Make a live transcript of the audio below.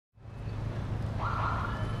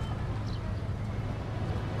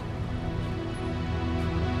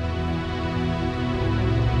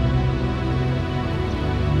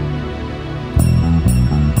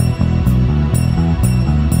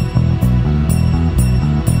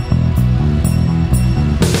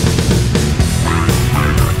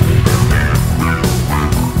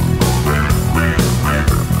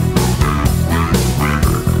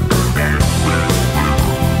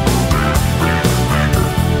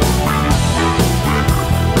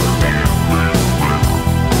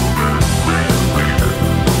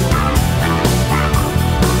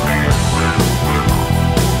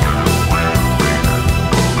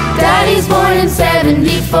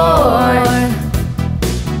74.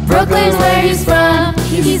 Brooklyn's where he's from.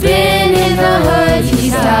 He's been in the hood,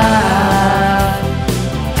 he's tough.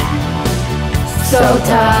 So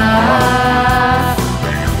tough.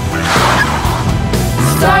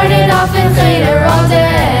 Started off in Cheder all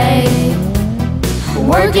day,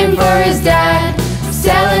 working for his dad,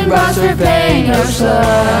 selling bras for pay. No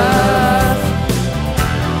schluff,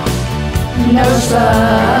 no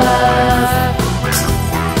schluff.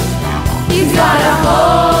 He's gotta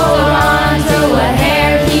hold on to what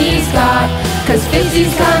hair he's got, 'cause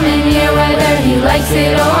 50's coming here whether he likes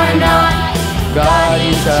it or not. Got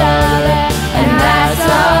each other, and that's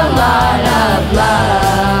a lot of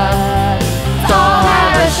love. All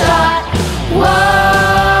have a shot.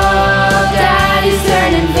 Whoa, Daddy's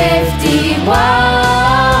turning 50.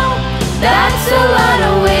 Whoa, that's a lot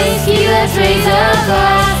of whiskey. Let's raise a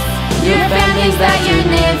glass. Your friend thinks that you're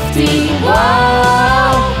nifty.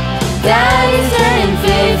 Whoa, Daddy's turning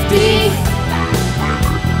 50.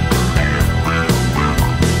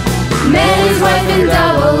 Met his wife in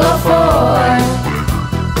 004.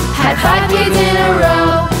 Had 5 kids in a row.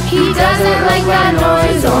 He doesn't like loud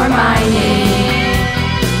noise or mining.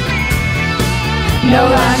 No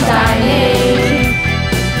lunch dining.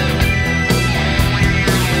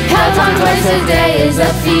 Peloton twice a day is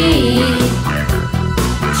a fee.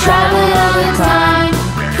 Traveling all the time.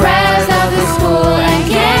 Prayers out the school and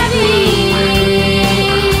can't be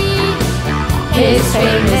his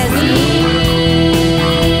famous need.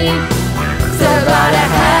 So gotta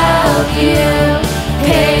help you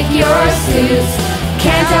pick your suits.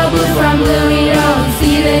 Can't tell blue from blue, we don't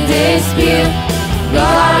see the dispute. We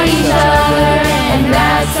got each other, and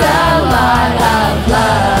that's a lot of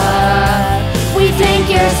love. We think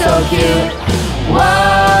you're so cute.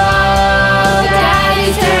 Whoa,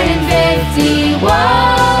 Daddy's turning 50.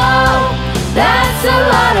 Whoa, that's a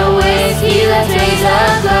lot of whiskey. Let's raise a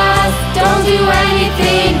glass. Don't do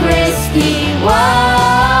anything risky.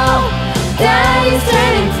 Whoa, Daddy's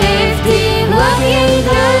turning 50. Looking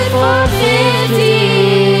good for 50.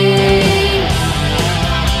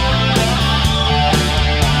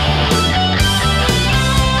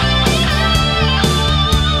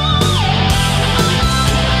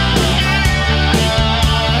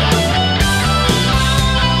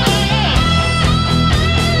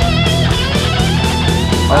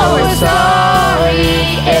 Oh, we're sorry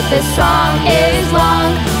if the song is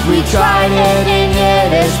long. We tried it in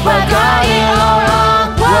Yiddish but got it all wrong.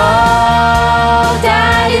 Whoa,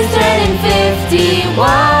 Daddy's turning 50.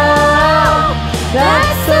 Whoa,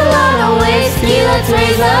 that's a lot of whiskey. Let's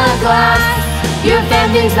raise a glass. Your fan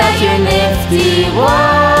thinks that you're nifty.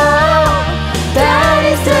 Whoa,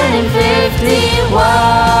 Daddy's turning 50.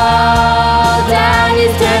 Whoa,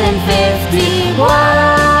 Daddy's turning 50.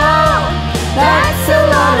 Whoa, that's a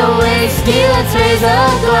lot of whiskey. Let's raise a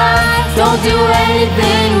glass. Don't do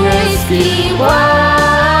anything risky.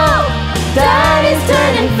 Whoa, Daddy's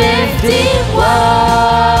turning 50.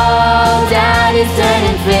 Whoa, Daddy's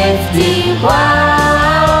turning 50.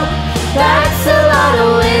 Whoa, that's a lot of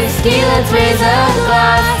whiskey. Let's raise a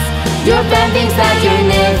glass. Your friend thinks that you're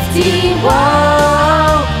nifty.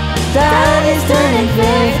 Whoa, Daddy's turning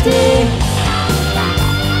 50.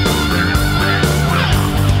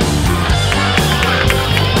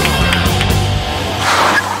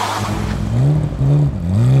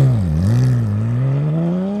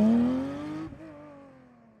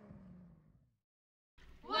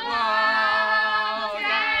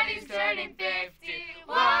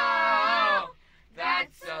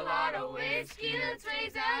 Let's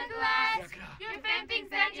raise a glass. Your friend thinks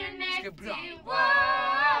that you're nifty.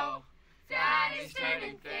 Whoa, Daddy's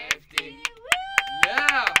turning 50.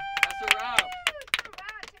 Yeah, that's a wrap.